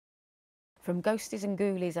From ghosties and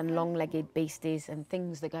ghoulies and long-legged beasties and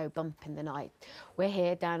things that go bump in the night. We're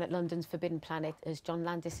here down at London's Forbidden Planet as John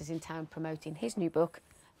Landis is in town promoting his new book,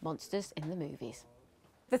 Monsters in the Movies.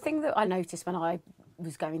 The thing that I noticed when I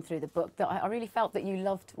was going through the book, that I really felt that you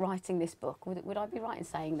loved writing this book. Would I be right in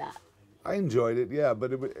saying that? I enjoyed it, yeah,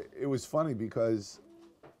 but it was funny because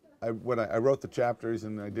when I wrote the chapters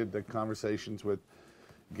and I did the conversations with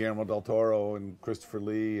Guillermo Del Toro and Christopher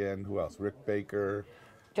Lee and who else? Rick Baker.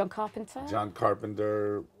 John Carpenter? John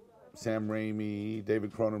Carpenter, Sam Raimi,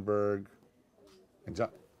 David Cronenberg, and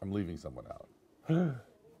I'm leaving someone out.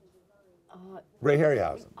 Ray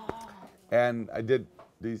Harryhausen. Oh. And I did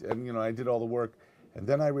these, and you know, I did all the work, and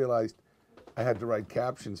then I realized I had to write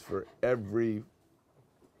captions for every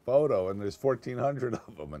photo, and there's 1,400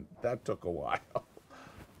 of them, and that took a while.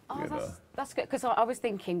 Oh, that's good, because I was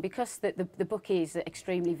thinking, because the book is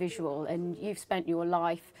extremely visual, and you've spent your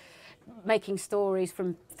life making stories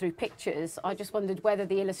through pictures, I just wondered whether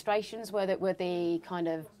the illustrations were the kind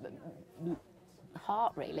of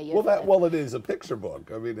heart, really. Well, it is a picture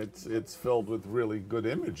book. I mean, it's filled with really good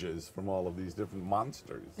images from all of these different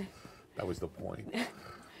monsters. That was the point.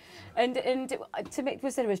 And to me,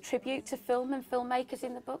 was there a tribute to film and filmmakers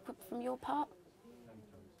in the book from your part?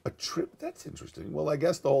 A trip? That's interesting. Well, I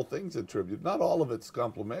guess the whole thing's a tribute. Not all of it's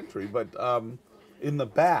complimentary, but in the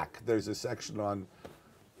back there's a section on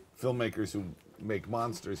filmmakers who make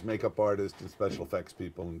monsters, makeup artists and special effects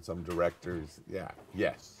people and some directors. Yeah,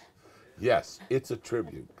 yes, it's a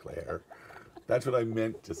tribute, Claire. That's what I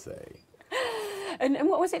meant to say. And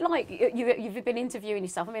what was it like? You've been interviewing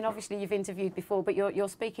yourself. I mean, obviously you've interviewed before, but you're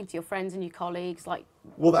speaking to your friends and your colleagues. Like,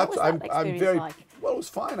 well, what was that experience like? Well, it was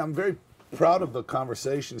fine. I'm very proud of the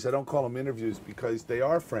conversations. I don't call them interviews because they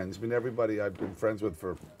are friends. I mean, everybody I've been friends with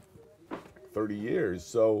for 30 years.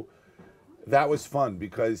 So that was fun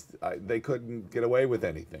because they couldn't get away with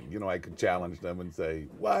anything. You know, I could challenge them and say,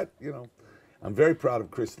 what? You know, I'm very proud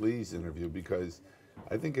of Chris Lee's interview because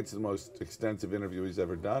I think it's the most extensive interview he's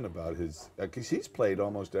ever done about his, because he's played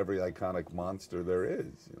almost every iconic monster there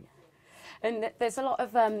is. You know. And there's a lot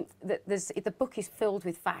of, the book is filled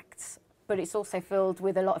with facts, but it's also filled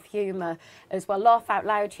with a lot of humour as well, laugh out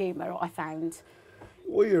loud humour, I found.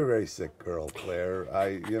 Well, you're a very sick girl, Claire.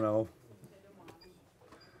 You know,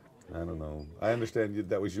 I don't know. I understand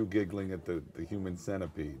that was you giggling at the human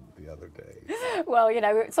centipede the other day. Well, you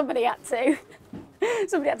know, somebody had to.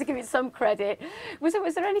 Somebody had to give it some credit. Was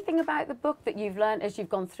there anything about the book that you've learned as you've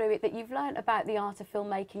gone through it that you've learned about the art of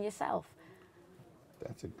filmmaking yourself?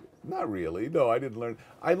 Not really. No, I didn't learn.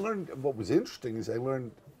 I learned what was interesting is I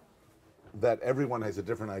learned that everyone has a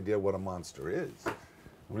different idea what a monster is.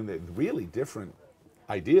 I mean, they're really different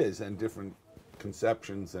ideas and different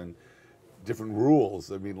conceptions and different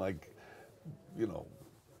rules. I mean, like, you know,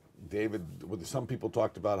 some people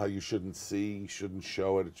talked about how you shouldn't shouldn't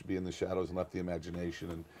show it, it should be in the shadows and left the imagination.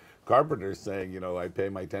 And Carpenter's saying, you know, I pay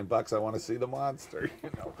my $10, I want to see the monster. You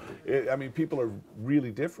know, I mean, people are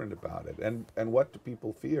really different about it. And what do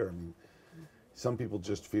people fear? I mean, some people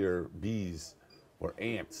just fear bees or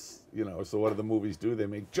ants. You know, so what do the movies do? They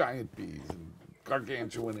make giant bees and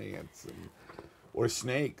gargantuan ants, or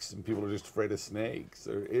snakes, and people are just afraid of snakes.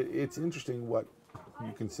 It's interesting what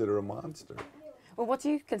you consider a monster. Well, what do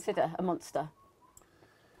you consider a monster?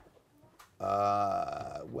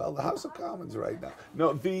 Well, the House of Commons right now.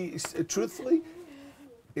 No, truthfully,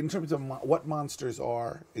 in terms of what monsters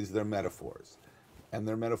are, is they're metaphors. And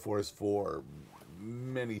they're metaphors for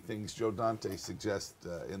many things. Joe Dante suggests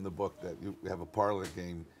in the book that you have a parlor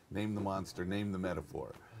game, name the monster, name the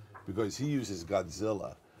metaphor. Because he uses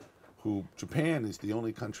Godzilla, who Japan is the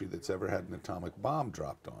only country that's ever had an atomic bomb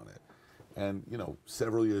dropped on it. And, you know,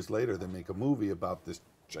 several years later, they make a movie about this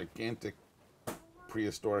gigantic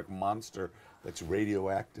prehistoric monster that's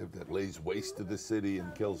radioactive, that lays waste to the city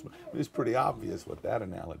and kills. It's pretty obvious what that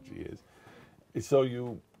analogy is. So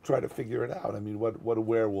you try to figure it out. I mean, what do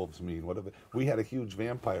werewolves mean? We had a huge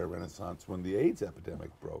vampire renaissance when the AIDS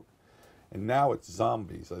epidemic broke. And now it's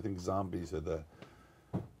zombies. I think zombies are the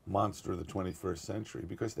monster of the 21st century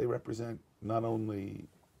because they represent not only,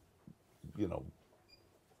 you know,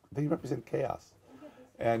 they represent chaos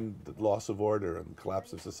and the loss of order and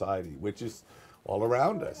collapse of society, which is all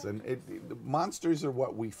around us. And monsters are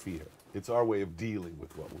what we fear. It's our way of dealing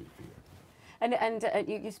with what we fear. And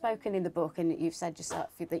you've spoken in the book, and you've said yourself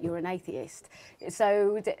that you're an atheist.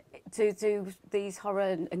 So do these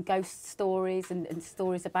horror and ghost stories and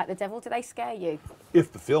stories about the devil, do they scare you?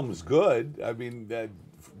 If the film is good. I mean,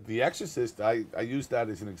 The Exorcist, I use that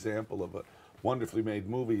as an example of a wonderfully made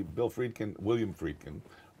movie. William Friedkin,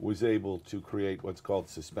 was able to create what's called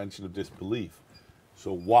suspension of disbelief.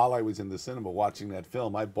 So while I was in the cinema watching that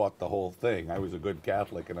film, I bought the whole thing. I was a good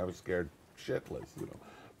Catholic, and I was scared shitless, you know.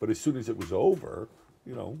 But as soon as it was over,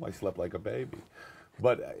 you know, I slept like a baby.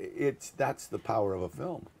 But that's the power of a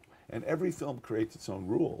film. And every film creates its own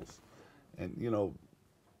rules. And, you know,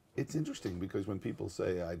 it's interesting because when people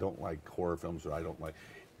say, I don't like horror films, or I don't like,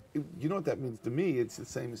 you know what that means to me? It's the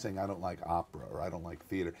same as saying I don't like opera or I don't like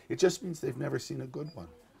theater. It just means they've never seen a good one.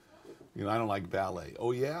 You know, I don't like ballet.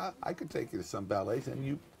 Oh yeah, I could take you to some ballets, and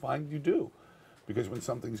you find you do. Because when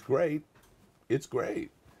something's great, it's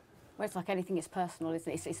great. Well, it's like anything, it's personal,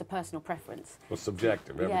 isn't it? It's a personal preference. Well,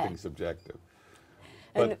 subjective. Yeah. Everything's subjective.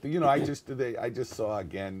 But, you know, I just saw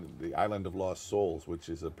again The Island of Lost Souls, which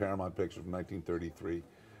is a Paramount picture from 1933.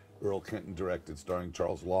 Earl Kenton directed, starring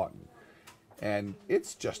Charles Laughton. And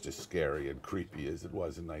it's just as scary and creepy as it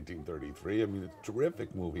was in 1933. I mean, it's a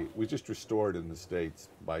terrific movie. It was just restored in the States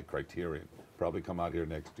by Criterion. Probably come out here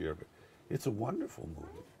next year, but it's a wonderful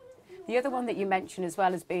movie. The other one that you mentioned as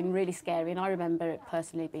well as being really scary, and I remember it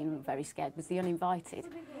personally being very scared, was The Uninvited.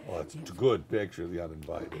 Well, it's a good picture, The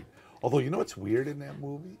Uninvited. Although, you know what's weird in that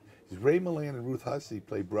movie? Is Ray Milland and Ruth Hussey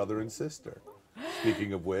play brother and sister,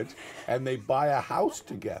 speaking of which, and they buy a house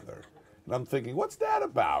together. And I'm thinking, what's that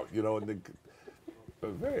about? You know, and a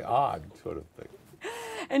very odd sort of thing.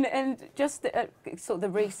 And just sort of the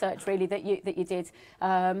research really that you did,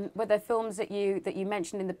 were there films that you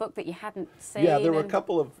mentioned in the book that you hadn't seen? Yeah, there were a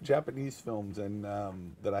couple of Japanese films and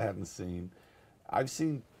that I hadn't seen. I've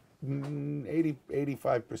seen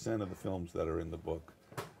 85% of the films that are in the book.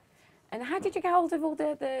 And how did you get hold of all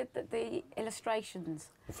the illustrations?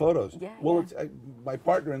 The photos? Yeah. Well, yeah. My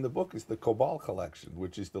partner in the book is the Cobalt Collection,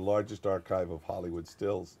 which is the largest archive of Hollywood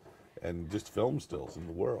stills and just film stills in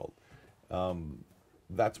the world.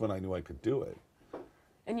 That's when I knew I could do it.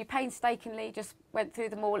 And you painstakingly just went through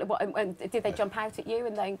them all. And did they jump out at you?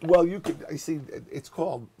 And then? Well, you could. I see. It's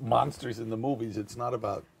called Monsters in the Movies. It's not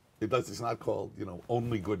about. It's not called, you know,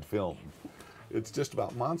 only good films. It's just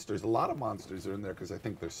about monsters. A lot of monsters are in there because I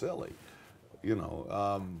think they're silly, you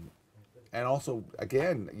know. And also,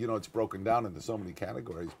 again, you know, it's broken down into so many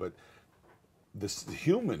categories, but the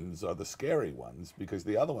humans are the scary ones because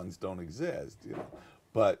the other ones don't exist, you know.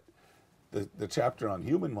 But the chapter on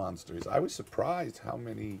human monsters, I was surprised how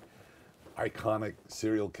many iconic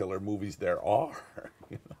serial killer movies there are,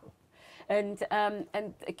 you know. And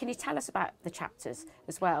can you tell us about the chapters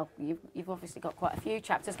as well? You've obviously got quite a few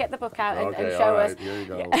chapters. Get the book out and show us. Here you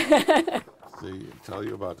go. See, tell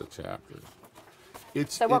you about the chapters.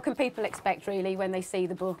 So what can people expect really when they see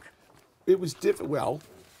the book? It was difficult. Well,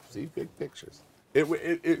 see, big pictures.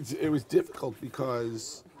 It was difficult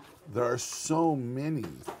because there are so many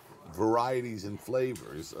varieties and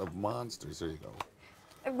flavors of monsters. There you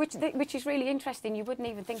go. Which is really interesting. You wouldn't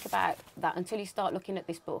even think about that until you start looking at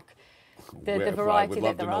this book. The variety I would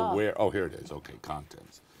love that there to know are. where. Oh, here it is. Okay,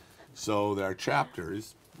 contents. So there are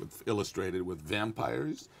chapters illustrated with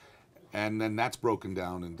vampires, and then that's broken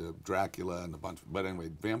down into Dracula and a bunch. But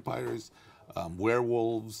anyway, vampires,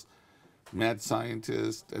 werewolves, mad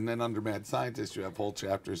scientist, and then under mad scientist you have whole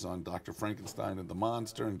chapters on Dr. Frankenstein and the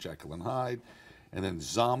monster and Jekyll and Hyde, and then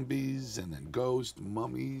zombies, and then ghosts,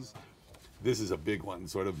 mummies. This is a big one,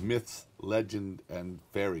 sort of myths, legend, and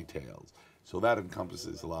fairy tales. So that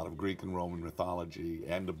encompasses a lot of Greek and Roman mythology,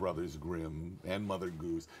 and the Brothers Grimm, and Mother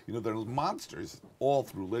Goose. You know, there are monsters all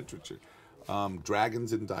through literature.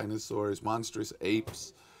 Dragons and dinosaurs, monstrous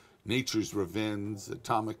apes, nature's revenge,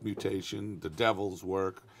 atomic mutation, the devil's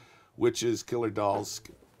work, witches, killer dolls,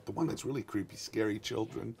 the one that's really creepy, scary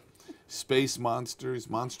children, space monsters,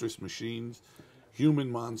 monstrous machines,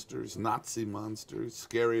 human monsters, Nazi monsters,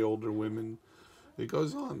 scary older women. It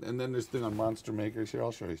goes on. And then there's the thing on monster makers. Here,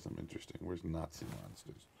 I'll show you something interesting. Where's Nazi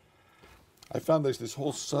monsters? I found there's this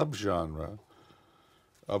whole subgenre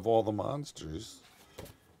of all the monsters.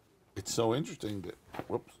 It's so interesting that,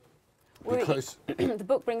 whoops. Because the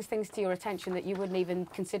book brings things to your attention that you wouldn't even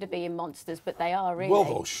consider being monsters, but they are really. Well,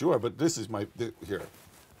 oh, sure, but this is here.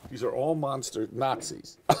 These are all monster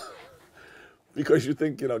Nazis. Because you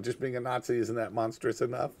think, you know, just being a Nazi, isn't that monstrous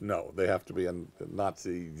enough? No, they have to be a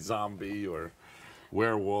Nazi zombie or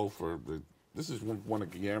werewolf this is one of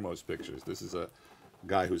Guillermo's pictures. This is a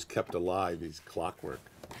guy who's kept alive. He's Clockwork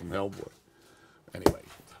from Hellboy. Anyway,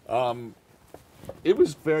 it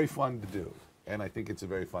was very fun to do, and I think it's a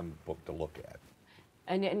very fun book to look at.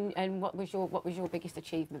 And what was your biggest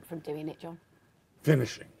achievement from doing it, John?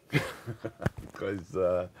 Finishing, because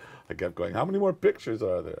I kept going. How many more pictures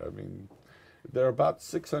are there? I mean, there are about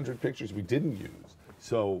 600 pictures we didn't use,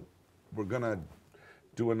 so we're gonna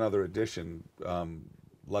do another edition.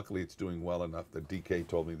 Luckily, it's doing well enough that DK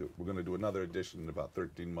told me that we're going to do another edition in about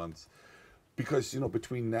 13 months because, you know,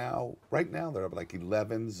 right now there are like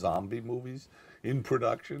 11 zombie movies in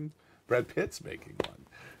production. Brad Pitt's making one,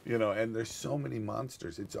 you know, and there's so many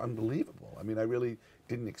monsters. It's unbelievable. I mean, I really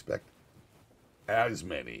didn't expect as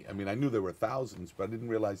many. I mean, I knew there were thousands, but I didn't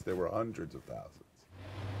realize there were hundreds of thousands.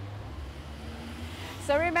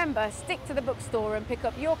 So remember, stick to the bookstore and pick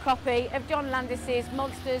up your copy of John Landis's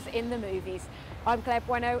Monsters in the Movies. I'm Claire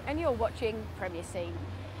Bueno and you're watching Premier Scene.